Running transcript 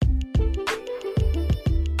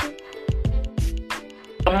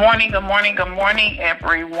Good morning,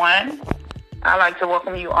 everyone. I'd like to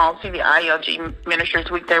welcome you all to the ILG Ministries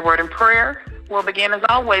Weekday Word and Prayer. We'll begin, as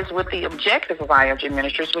always, with the objective of ILG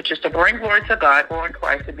Ministries, which is to bring glory to God, glorifying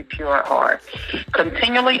Christ, and be pure at heart,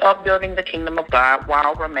 continually upbuilding the kingdom of God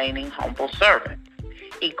while remaining humble servants.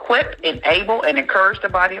 Equip, enable, and encourage the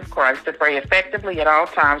body of Christ to pray effectively at all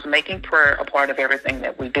times, making prayer a part of everything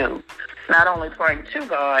that we do. Not only praying to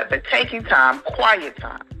God, but taking time, quiet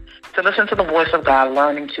time, to listen to the voice of God,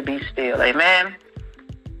 learning to be still. Amen.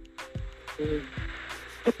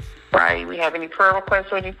 Right. We have any prayer requests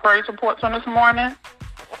or any praise reports on this morning?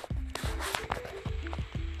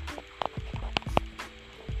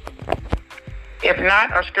 If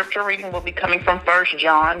not, our scripture reading will be coming from 1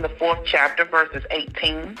 John, the 4th chapter, verses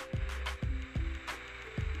 18.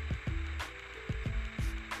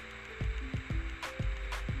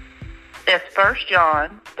 That's 1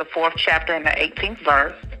 John, the 4th chapter, and the 18th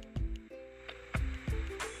verse.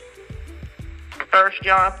 1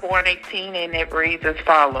 John 4 and 18, and it reads as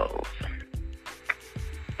follows.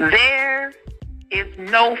 There is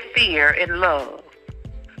no fear in love,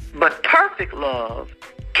 but perfect love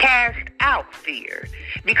casts out fear,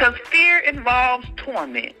 because fear involves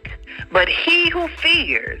torment. But he who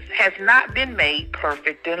fears has not been made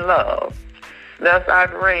perfect in love. Thus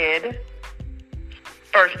I've read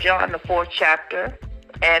 1 John, the 4th chapter,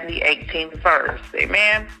 and the 18th verse.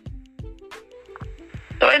 Amen.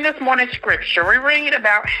 So in this morning's scripture, we read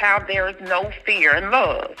about how there is no fear in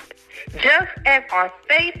love. Just as our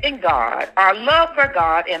faith in God, our love for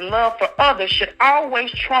God, and love for others should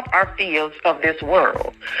always trump our fears of this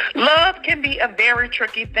world. Love can be a very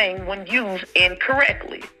tricky thing when used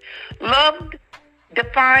incorrectly. Love,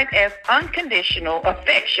 defined as unconditional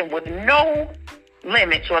affection with no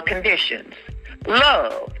limits or conditions.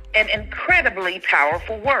 Love, an incredibly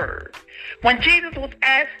powerful word. When Jesus was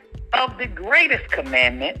asked of the greatest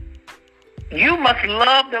commandment, you must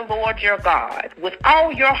love the Lord your God with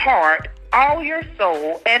all your heart, all your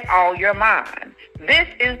soul, and all your mind. This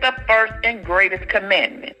is the first and greatest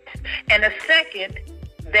commandment. And the second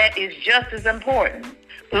that is just as important.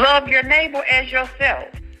 Love your neighbor as yourself.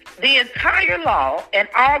 The entire law and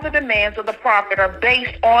all the demands of the prophet are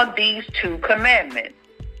based on these two commandments.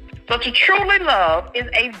 So to truly love is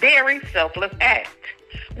a very selfless act.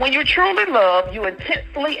 When you truly love, you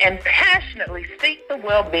intensely and passionately seek the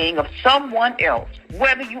well-being of someone else,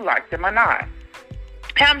 whether you like them or not.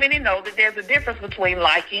 How many know that there's a difference between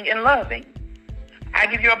liking and loving? I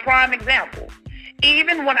give you a prime example.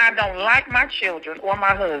 Even when I don't like my children or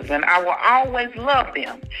my husband, I will always love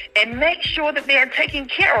them and make sure that they are taken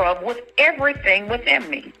care of with everything within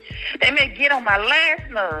me. They may get on my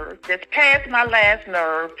last nerve, that's past my last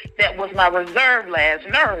nerve, that was my reserved last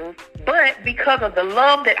nerve, but because of the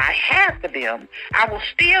love that I have for them, I will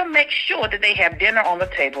still make sure that they have dinner on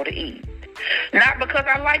the table to eat. Not because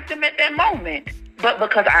I like them at that moment, but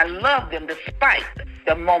because I love them despite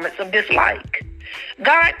the moments of dislike.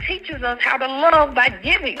 God teaches us how to love by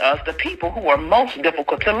giving us the people who are most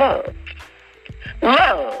difficult to love.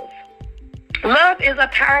 Love is a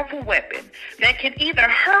powerful weapon that can either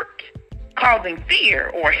hurt, causing fear,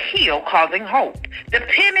 or heal, causing hope,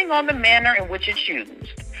 depending on the manner in which it's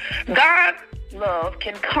used. God's love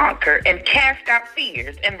can conquer and cast out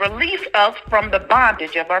fears and release us from the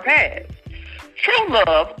bondage of our past. True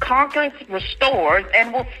love conquers, restores,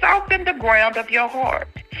 and will soften the ground of your heart.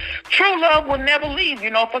 True love will never leave you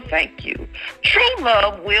nor forsake you. True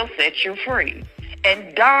love will set you free.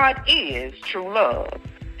 And God is true love.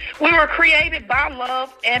 We were created by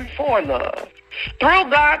love and for love. Through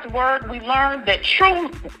God's word, we learn that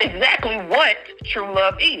exactly what true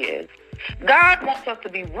love is. God wants us to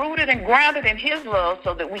be rooted and grounded in his love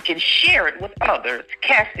so that we can share it with others,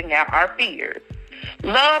 casting out our fears.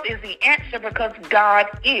 Love is the answer because God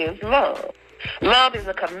is love. Love is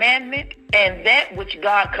a commandment, and that which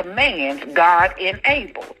God commands, God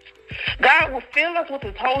enables. God will fill us with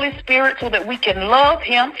his Holy Spirit so that we can love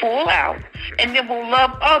him full out, and then we'll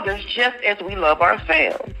love others just as we love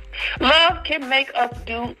ourselves. Love can make us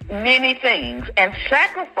do many things and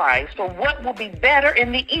sacrifice for what will be better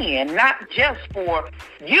in the end, not just for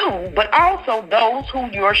you, but also those who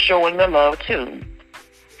you're showing the love to.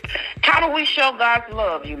 How do we show God's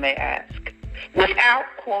love, you may ask? Without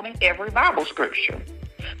quoting every Bible scripture.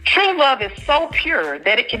 True love is so pure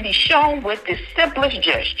that it can be shown with the simplest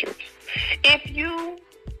gestures. If you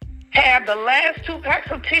have the last 2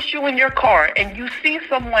 packs of tissue in your car and you see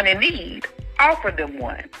someone in need, offer them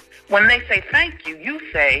one. When they say thank you, you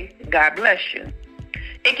say, God bless you.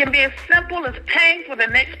 It can be as simple as paying for the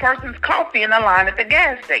next person's coffee in the line at the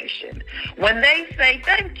gas station. When they say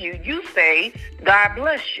thank you, you say, God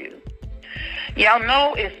bless you. Y'all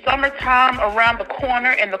know it's summertime around the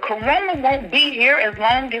corner, and the corona won't be here as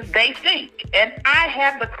long as they think. And I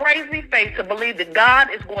have the crazy faith to believe that God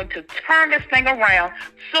is going to turn this thing around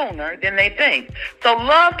sooner than they think. So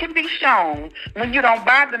love can be shown when you don't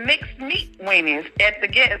buy the mixed meat wieners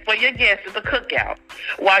for your guests at the cookout,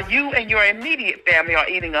 while you and your immediate family are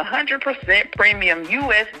eating 100% premium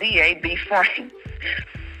USDA beef franks.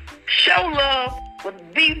 Show love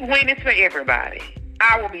with beef wieners for everybody.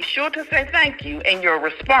 I will be sure to say thank you, and your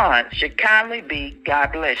response should kindly be,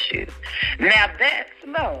 God bless you. Now that's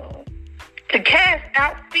love. To cast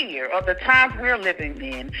out fear of the times we're living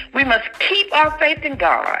in, we must keep our faith in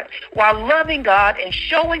God while loving God and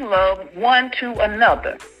showing love one to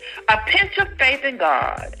another. A pinch of faith in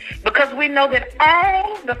God, because we know that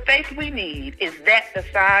all the faith we need is that the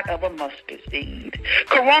size of a mustard seed.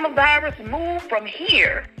 Coronavirus moved from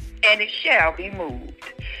here, and it shall be moved.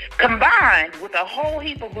 Combined with a whole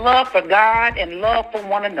heap of love for God and love for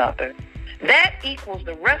one another, that equals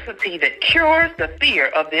the recipe that cures the fear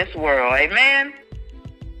of this world. Amen?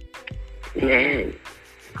 Amen.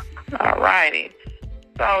 All righty.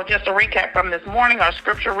 So just a recap from this morning, our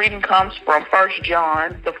scripture reading comes from 1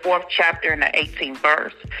 John, the 4th chapter and the 18th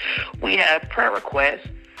verse. We have prayer requests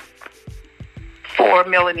for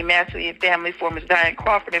Melanie Massey and family, for Ms. Diane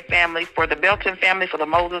Crawford and family, for the Belton family, for the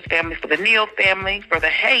Moses family, for the Neal family, for the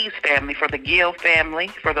Hayes family, for the Gill family,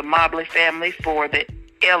 for the Mobley family, for the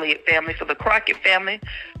Elliott family, for the Crockett family,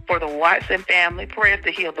 for the Watson family, prayers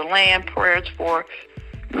to heal the land, prayers for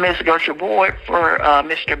Ms. Gertrude Boyd, for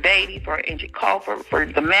Mr. Beatty, for Angie Crawford, for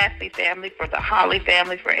the Massey family, for the Holly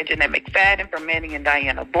family, for Anjanette McFadden, for Manny and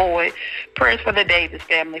Diana Boyd, prayers for the Davis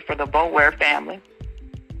family, for the Bower family,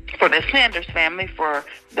 for the Sanders family, for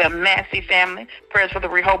the Massey family, prayers for the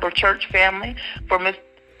Rehoboth Church family, for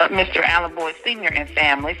Mr. Allen Boyd Sr. and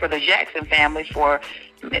family, for the Jackson family, for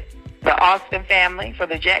the Austin family, for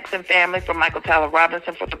the Jackson family, for Michael Tyler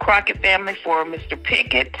Robinson, for the Crockett family, for Mr.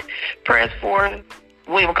 Pickett, prayers for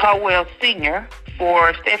William Caldwell Sr.,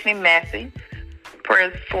 for Stephanie Massey,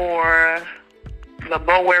 prayers for the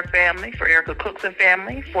Bower family, for Erica Cookson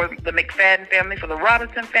family, for the McFadden family, for the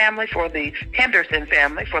Robinson family, for the Henderson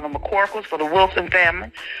family, for the McCorkles, for the Wilson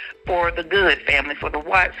family, for the Good family, for the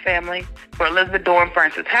Watts family, for Elizabeth Dorn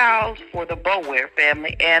Francis Howes, for the Bower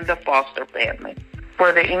family, and the Foster family.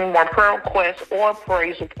 Were there any more prayer requests or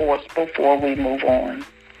praise reports before we move on?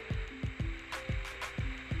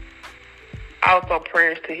 Also,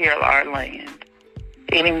 prayers to heal our land.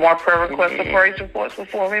 Any more prayer requests or praise reports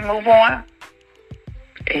before we move on?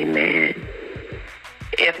 Amen.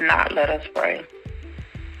 If not, let us pray.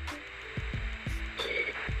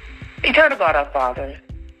 Eternal God, our Father,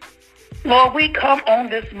 Lord, we come on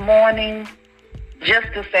this morning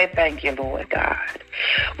just to say thank you, Lord God.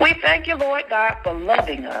 We thank you, Lord God, for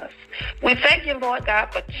loving us. We thank you, Lord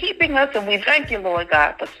God, for keeping us, and we thank you, Lord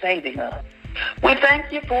God, for saving us. We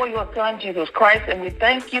thank you for your Son, Jesus Christ, and we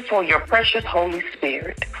thank you for your precious Holy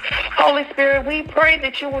Spirit. Holy Spirit, we pray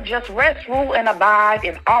that you will just rest, rule, and abide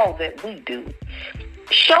in all that we do.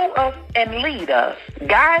 Show us and lead us.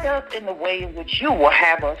 Guide us in the way in which you will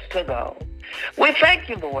have us to go. We thank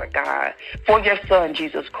you, Lord God, for your Son,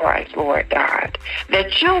 Jesus Christ, Lord God,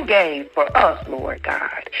 that you gave for us, Lord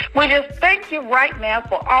God. We just thank you right now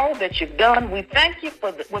for all that you've done. We thank you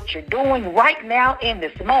for what you're doing right now in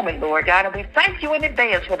this moment, Lord God, and we thank you in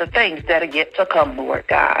advance for the things that are yet to come, Lord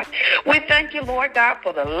God. We thank you, Lord God,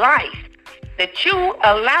 for the life that you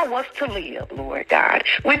allow us to live, Lord God.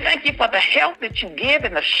 We thank you for the health that you give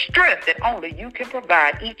and the strength that only you can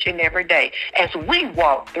provide each and every day as we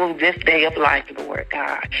walk through this day of life, Lord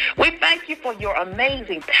God. We thank you for your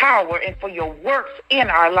amazing power and for your works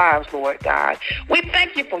in our lives, Lord God. We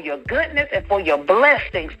thank you for your goodness and for your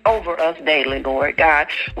blessings over us daily, Lord God.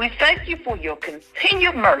 We thank you for your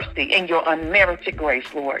continued mercy and your unmerited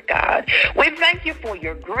grace, Lord God. We thank you for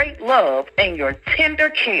your great love and your tender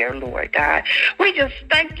care, Lord God. We just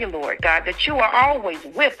thank you, Lord God, that you are always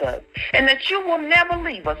with us and that you will never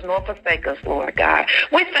leave us nor forsake us, Lord God.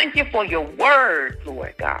 We thank you for your word,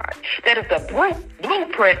 Lord God, that is the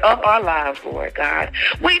blueprint of our lives, Lord God.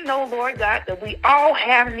 We know, Lord God, that we all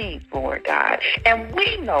have needs, Lord God, and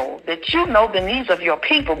we know that you know the needs of your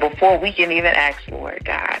people before we can even ask, Lord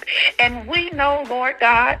God. And we know, Lord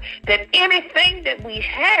God, that anything that we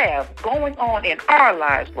have going on in our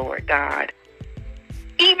lives, Lord God,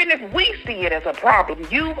 Even if we see it as a problem,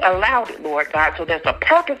 you've allowed it, Lord God. So there's a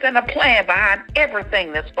purpose and a plan behind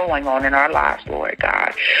everything that's going on in our lives, Lord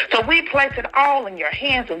God. So we place it all in your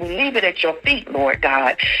hands and we leave it at your feet, Lord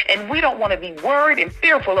God. And we don't want to be worried and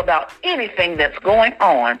fearful about anything that's going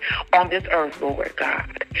on this earth, Lord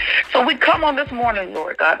God. So we come on this morning,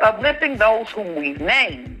 Lord God, uplifting those whom we've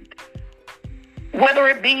named, whether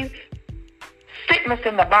it be sickness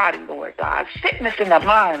in the body, Lord God, sickness in the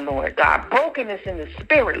mind, Lord God, brokenness in the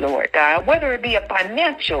spirit, Lord God, whether it be a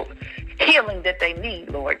financial healing that they need,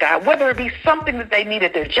 Lord God, whether it be something that they need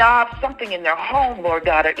at their job, something in their home, Lord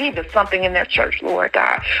God, or even something in their church, Lord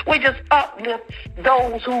God. We just uplift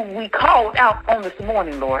those who we called out on this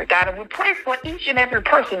morning, Lord God, and we pray for each and every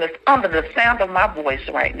person that's under the sound of my voice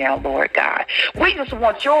right now, Lord God. We just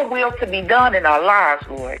want your will to be done in our lives,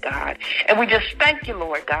 Lord God, and we just thank you,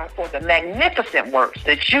 Lord God, for the magnificent works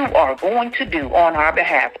that you are going to do on our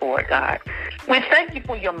behalf, Lord God. We thank you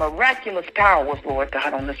for your miraculous powers, Lord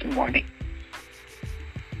God, on this morning.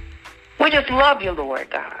 We just love you,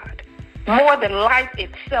 Lord God, more than life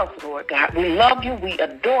itself, Lord God. We love you, we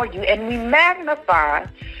adore you, and we magnify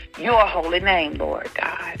your holy name, Lord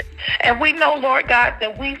God. And we know, Lord God,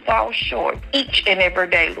 that we fall short each and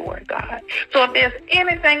every day, Lord God. So if there's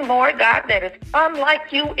anything, Lord God, that is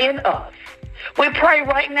unlike you in us, we pray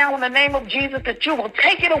right now in the name of Jesus that you will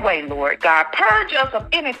take it away, Lord God. Purge us of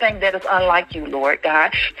anything that is unlike you, Lord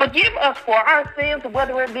God. Forgive us for our sins,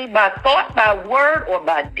 whether it be by thought, by word, or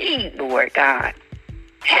by deed, Lord God.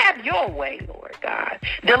 Have your way, Lord God.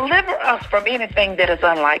 Deliver us from anything that is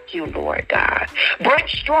unlike you, Lord God. Break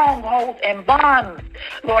strongholds and bonds,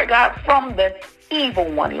 Lord God, from the evil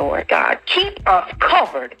one, Lord God. Keep us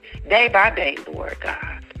covered day by day, Lord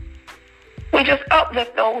God. We just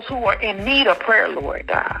uplift those who are in need of prayer, Lord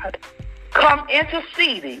God. Come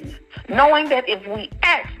interceding, knowing that if we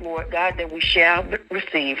ask, Lord God, that we shall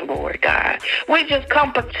receive, Lord God. We just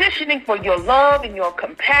come petitioning for your love and your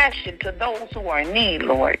compassion to those who are in need,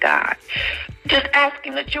 Lord God. Just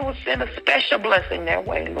asking that you will send a special blessing their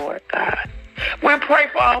way, Lord God. We pray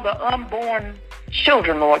for all the unborn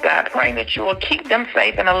children, Lord God, praying that you will keep them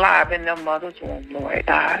safe and alive in their mother's womb, Lord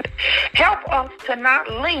God. Help us to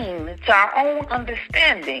not lean to our own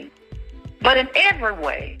understanding, but in every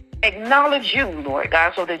way acknowledge you, Lord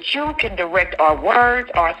God, so that you can direct our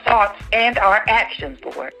words, our thoughts, and our actions,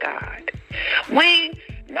 Lord God. We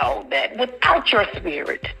know that without your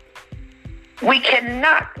spirit, we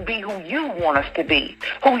cannot be who you want us to be,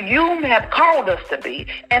 who you have called us to be,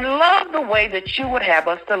 and love the way that you would have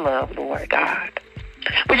us to love, Lord God.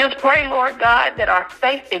 We just pray, Lord God, that our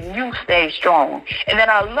faith in you stays strong, and that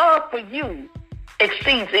our love for you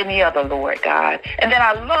exceeds any other, Lord God, and that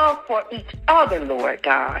our love for each other, Lord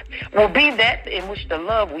God, will be that in which the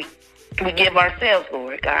love we give ourselves,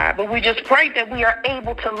 Lord God. But we just pray that we are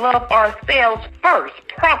able to love ourselves first,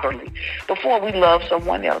 properly, before we love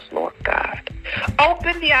someone else, Lord God.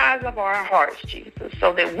 Open the eyes of our hearts, Jesus,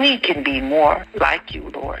 so that we can be more like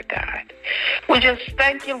you, Lord God. We just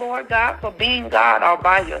thank you, Lord God, for being God all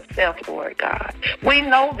by yourself, Lord God. We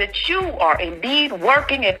know that you are indeed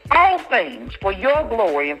working in all things for your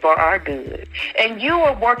glory and for our good. And you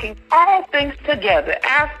are working all things together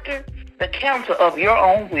after the counsel of your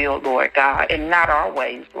own will, Lord God, and not our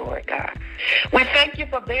ways, Lord God. We thank you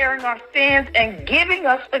for bearing our sins and giving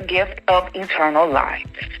us the gift of eternal life.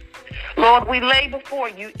 Lord, we lay before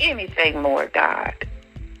you anything, Lord God,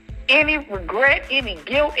 any regret, any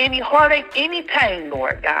guilt, any heartache, any pain,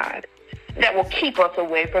 Lord God, that will keep us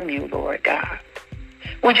away from you, Lord God.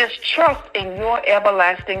 We just trust in your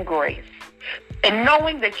everlasting grace and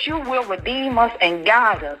knowing that you will redeem us and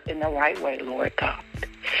guide us in the right way, Lord God.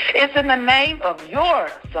 It's in the name of your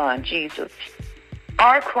Son, Jesus,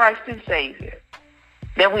 our Christ and Savior,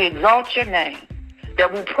 that we exalt your name,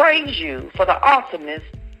 that we praise you for the awesomeness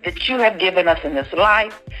that you have given us in this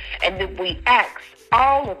life, and that we ask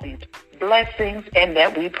all of these blessings and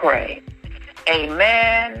that we pray.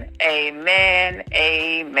 Amen, amen,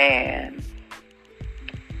 amen.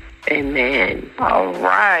 Amen. All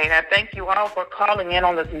right. I thank you all for calling in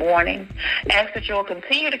on this morning. Ask that you will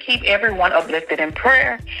continue to keep everyone uplifted in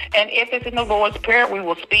prayer. And if it's in the Lord's Prayer, we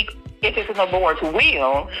will speak. If it's in the Lord's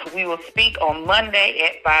will, we will speak on Monday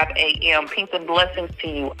at 5 a.m. Peace and blessings to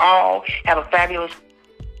you all. Have a fabulous